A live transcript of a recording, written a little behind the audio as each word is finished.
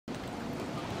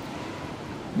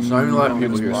There's not even a lot of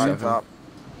people here, Right Stef. top.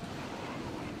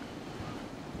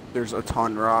 There's a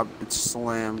ton, Rob. It's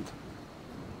slammed.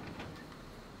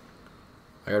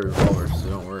 I got a revolver, so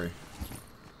don't worry.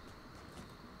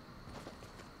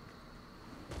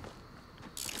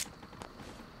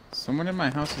 Someone in my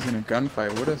house is in a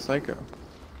gunfight. What a psycho.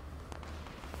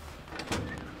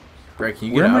 Greg, can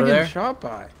you Where get am out I of getting there? shot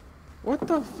by? What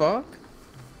the fuck?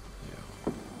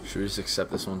 Should we just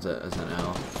accept this one as an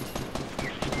L?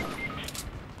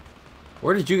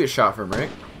 Where did you get shot from, Rick?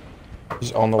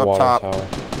 He's on the Up water top. tower.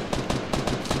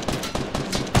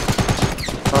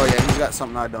 Oh yeah, he's got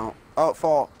something I don't. Oh,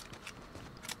 fall.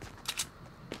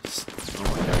 Oh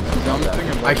my I'm god.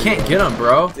 thinking I can't get him,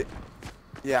 bro.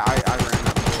 Yeah, I ran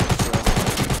that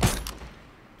bullet, so.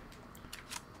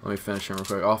 Let me finish him real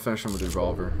quick. I'll finish him with the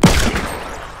revolver.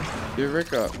 Get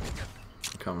Rick up.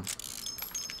 I'm coming.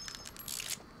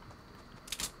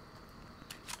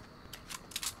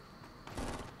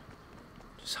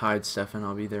 Just hide, Stefan.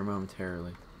 I'll be there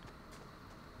momentarily.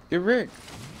 Get Rick.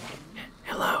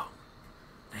 Hello.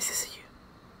 Nice to see you.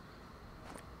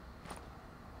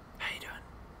 How you doing?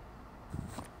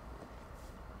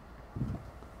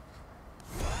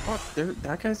 What?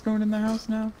 That guy's going in the house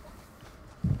now?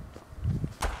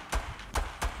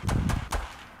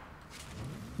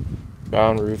 Guy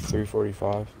on roof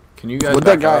 345. Can you guys What'd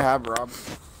that back guy up? have, Rob?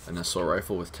 An assault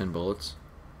rifle with 10 bullets.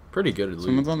 Pretty good at least.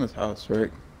 Someone's on this house,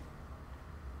 right?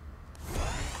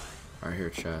 Right here,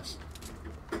 chest.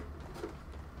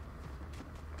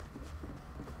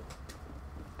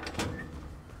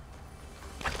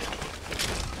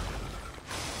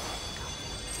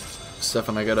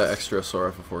 Stefan, I got an extra assault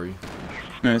rifle for you.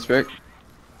 Nice, Rick.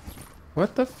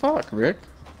 What the fuck, Rick?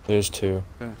 There's two.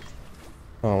 Okay.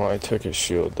 Oh, I took his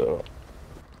shield though.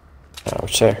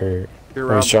 Ouch, that hurt. Here, Oh,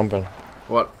 Rob. he's jumping.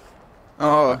 What?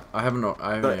 Oh, I have no.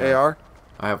 I have an The AR?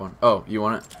 I have one. Oh, you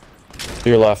want it? To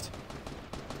your left.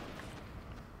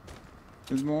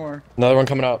 there's more. Another one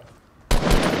coming up.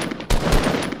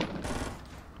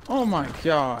 Oh my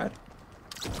god.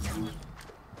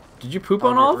 Did you poop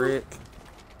on all of them? Rick.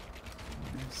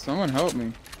 Someone help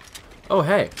me. Oh,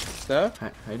 hey. Steph?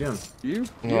 How you doing? You?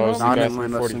 No, it's the I guy didn't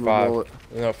land a single 45. bullet.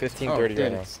 No, 1530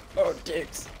 right now. dicks. Oh,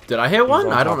 dicks. Did I hit one?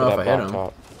 He's on I don't top know of if that I hit black him.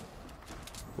 top.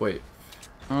 Wait.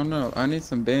 I don't know. I need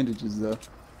some bandages though.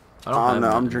 I Oh have no,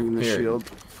 none. I'm drinking the Here, shield.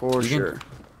 For You can- sure.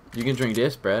 You can drink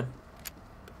this, Brad.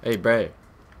 Hey, Brad.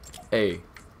 Hey,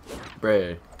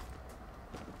 Brad.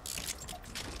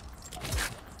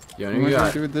 Yo, What am you I gonna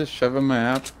got. do with this? Shove in my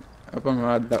app? Up on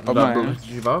my ass?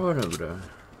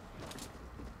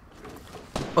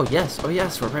 Oh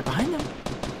yes, we're right behind them.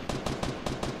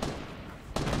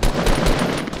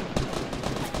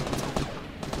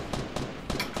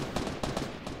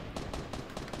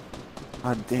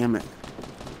 God damn it.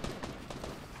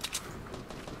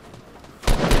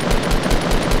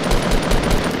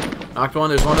 Knocked one.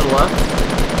 There's one to the left.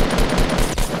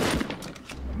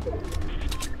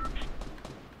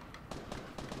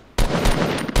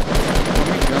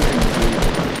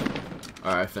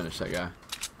 All right, I finished that guy.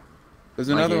 There's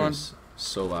My another game one. is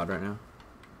so loud right now.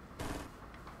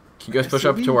 Can you guys push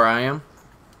up to where I am?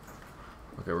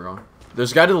 Okay, we're going.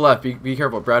 There's a guy to the left. Be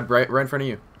careful, Brad. Right in front of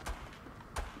you.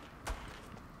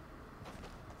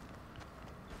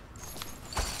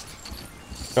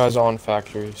 Guys on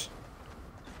factories.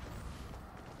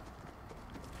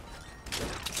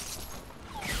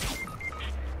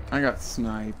 I got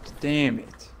sniped. Damn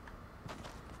it.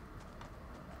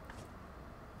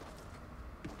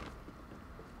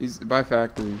 He's by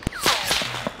factory.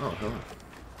 Oh, hello.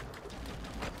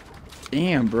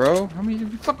 Damn, bro. How many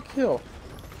did you fucking kill?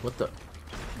 What the?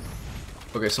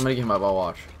 Okay, somebody get my ball.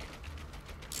 Watch.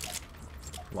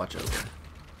 Watch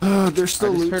over. There's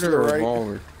still I just loot heard to a the right.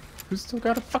 revolver. Who's still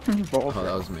got a fucking revolver? Oh,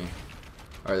 that was me.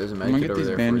 All right, there's a I'm gonna medkit get over these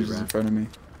there for you, bandages in Brad. front of me.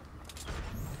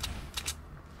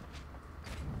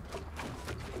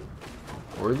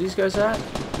 Where are these guys at?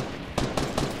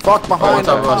 Fuck Oh, on behind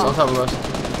top of us. us. On top of us.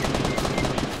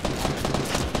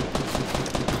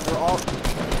 They're all.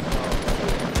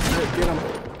 Get him.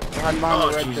 Behind Oh,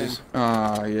 the red Jesus. thing.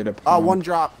 Ah, you had a. Oh, one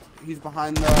drop. He's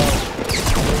behind the.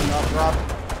 Up drop.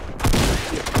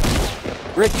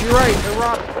 Rick, you're right. They're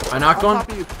rock. I knocked On one.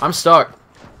 top of you. I'm stuck.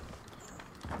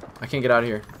 I can't get out of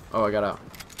here. Oh, I got out.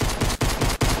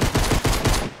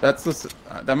 That's the.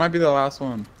 That might be the last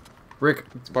one. Rick.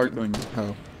 Sparkling.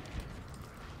 Oh.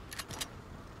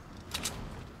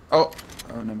 Oh.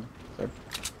 Oh, never mind. Sorry.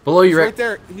 Below you, He's Rick. right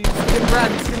there. He's getting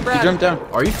Brad. He's getting He Brad. jumped down.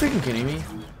 Are you freaking kidding me?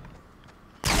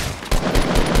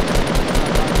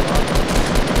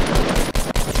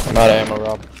 I'm out of ammo,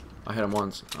 Rob. I hit him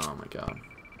once. Oh my god.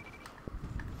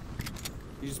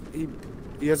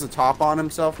 He has a top on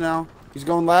himself now. He's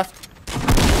going left.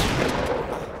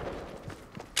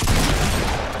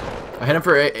 I hit him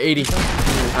for 80.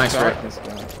 Nice, Rick. This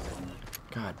guy.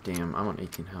 God damn, I'm on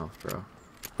 18 health, bro.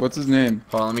 What's his name?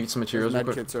 Hold on, let me get some materials real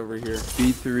quick. Medkits over here.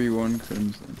 B31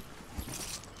 Crimson.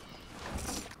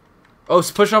 Oh,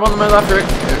 it's pushing up on my left, Rick.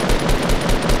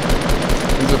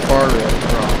 He's a far right.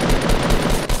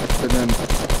 But then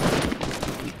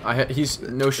He's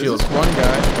no shield. This one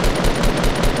guy.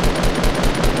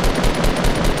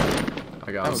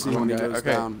 I got I him. see when he goes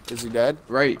Okay. down. Is he dead?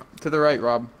 Right to the right,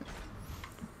 Rob.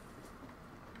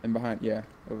 And behind, yeah,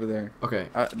 over there. Okay.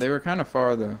 They were kind of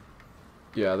far though.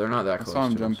 Yeah, they're not that I close. saw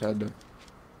him to jump us. head though.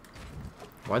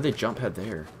 Why'd they jump head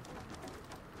there?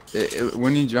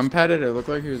 When he jumped at it, it looked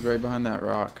like he was right behind that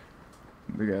rock.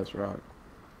 Big ass rock.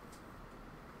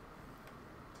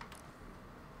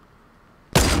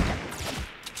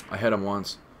 I hit him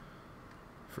once.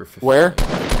 For 50. Where?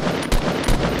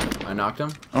 I knocked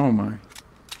him. Oh my.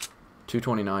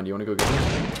 229. Do you want to go get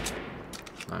him?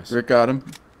 Nice. Rick got him.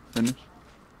 Finish.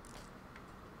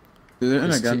 Dude, they're in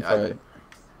a His team- gunfight.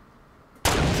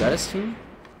 Is that his team?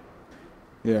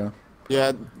 Yeah.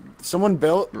 Yeah. Someone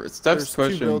built. Steph's There's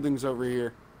pushing. 2 buildings over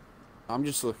here. I'm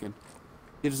just looking.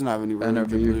 He doesn't have any I really know,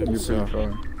 good but you're loot, pretty so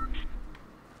far.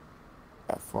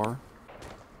 that far.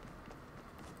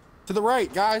 To the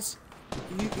right, guys.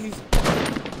 He's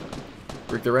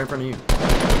Rick, they're right in front of you.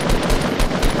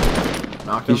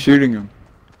 Knocked him. He's shooting him.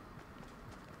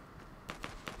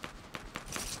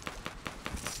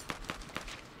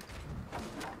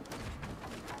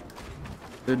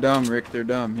 They're dumb, Rick. They're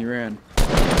dumb. He ran.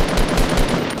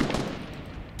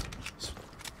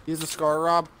 He has a scar,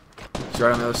 Rob. He's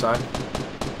right on the other side.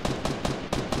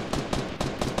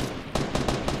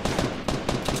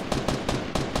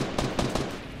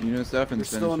 You know, Steph and There's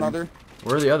still another.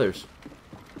 Where are the others?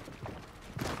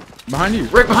 Behind you.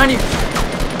 Rick, behind you!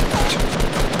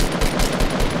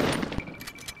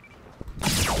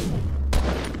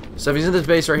 Steph, he's in this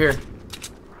base right here.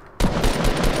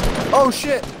 Oh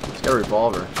shit! He's got a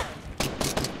revolver.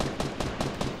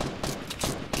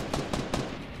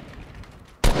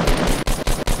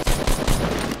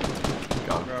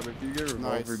 Got him. Rob, if you get a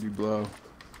revolver, Nice. you blow.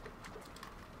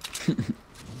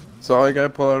 So all I gotta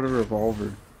pull out a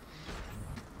revolver.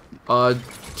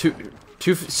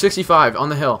 265 on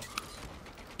the hill.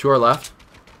 To our left.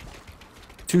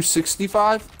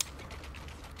 265.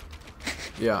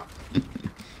 Yeah.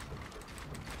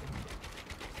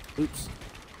 Oops.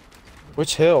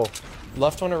 Which hill?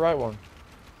 Left one or right one?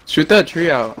 Shoot that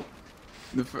tree out.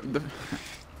 Behind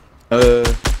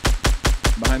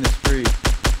this tree.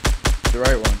 The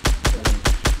right one.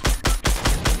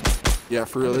 Yeah,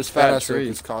 for real, This this fat fat ass Rick tree.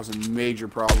 is causing major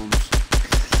problems.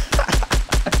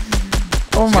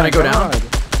 Oh It's my gonna go god. down.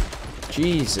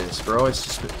 Jesus, bro. It's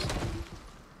just.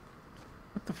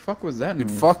 What the fuck was that? Dude,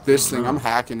 noise? fuck this thing. know. I'm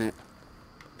hacking it.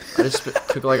 I just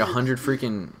took like 100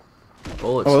 freaking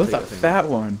bullets. Oh, to that's a take that thing. fat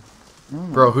one. Oh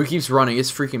my Bro, who keeps running?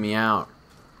 It's freaking me out.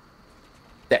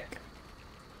 dick.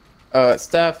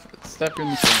 Steph, you're in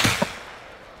the same.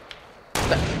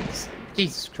 Steph.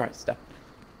 Jesus Christ, Steph.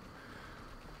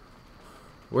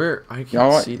 Where? I can't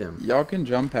Y'all, see them. y'all can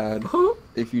jump pad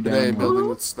if you Today, down one. building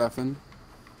with Stefan.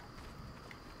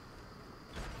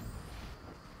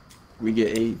 We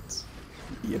get AIDS.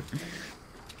 Yeah.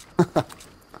 Do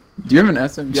you have an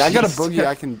SMG? Yeah, I got a boogie.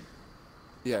 I can.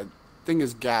 Yeah, thing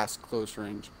is gas close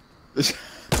range.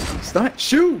 Stop!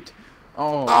 Shoot!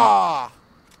 Oh. Ah!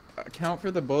 Account for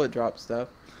the bullet drop, Steph.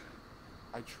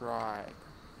 I tried.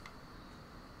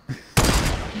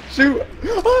 Shoot!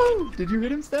 Oh! Did you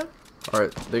hit him, Steph?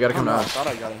 Alright, they gotta I come don't to know, I us. thought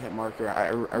I got a hit marker. I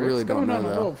really Rick's don't going know on a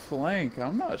though. little flank.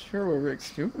 I'm not sure what Rick's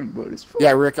doing, but it's.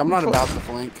 Yeah, Rick, I'm not about the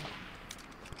flank.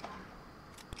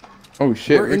 Oh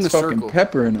shit! We're in Rick's the fucking circle.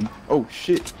 peppering him. Oh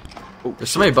shit! Oh, There's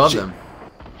somebody above shit. them.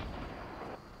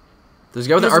 There's a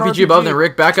guy with an There's an RPG above RPG. them.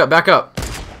 Rick, back up, back up.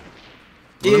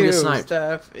 Let him Ew, get sniped.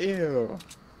 Steph. Ew.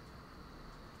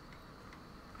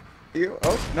 Ew.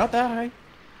 Oh, not that high.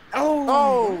 Oh.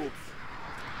 Oh!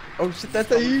 Oh shit! That's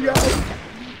how you guys.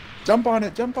 Jump on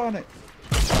it! Jump on it!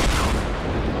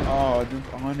 Oh,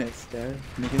 jump on it, Steph.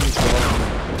 Make it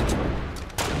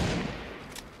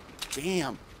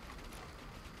Damn.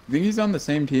 You think he's on the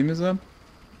same team as them?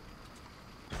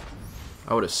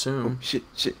 I would Oh assume. shit!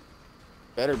 Shit!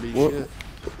 Better be What- shit.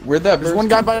 Where'd that? There's burst one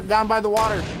guy come- down by the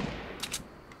water.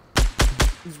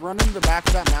 He's running the back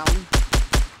of that mountain.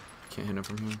 Can't hit him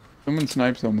from here. Someone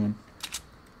sniped someone.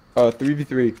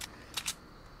 3v3.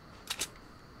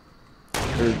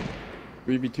 Or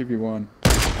 3v2v1.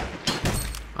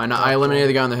 I eliminated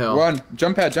the guy on the hill. Run!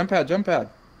 Jump pad! Jump pad! Jump pad!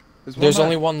 There's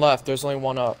only one left. There's only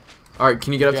one up. All right,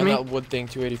 can you get up to On me? that wood thing,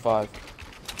 285.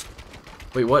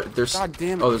 Wait, what? There's. God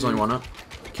damn it, Oh, there's only dude. one up.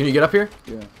 Can you get up here?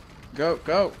 Yeah. Go,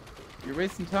 go. You're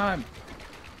wasting time.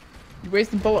 You're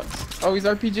wasting bullets. Oh, he's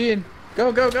RPGing.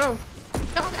 Go, go, go.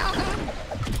 Go, go, go.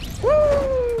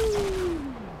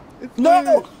 Woo! It's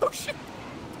No! lit.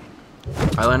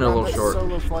 I landed a little That's short.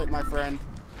 Solo flight, my friend.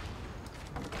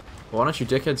 Why don't you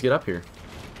dickheads get up here?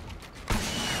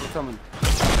 We're coming.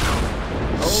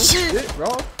 Oh shit,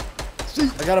 Rob.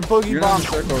 I got a boogie You're bomb. in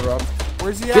the circle, Rob.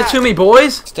 Where's he at? Get to me,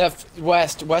 boys! Stef,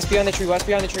 west behind the tree, west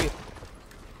behind the tree.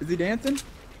 Is he dancing?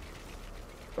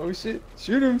 Oh shit.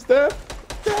 Shoot him, Steph.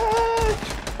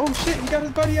 Steph! Oh shit, he got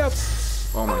his buddy up.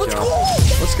 Oh my god.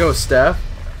 Let's go, Steph.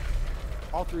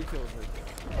 All 3 kills right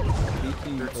there.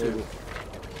 18 Or 2. total.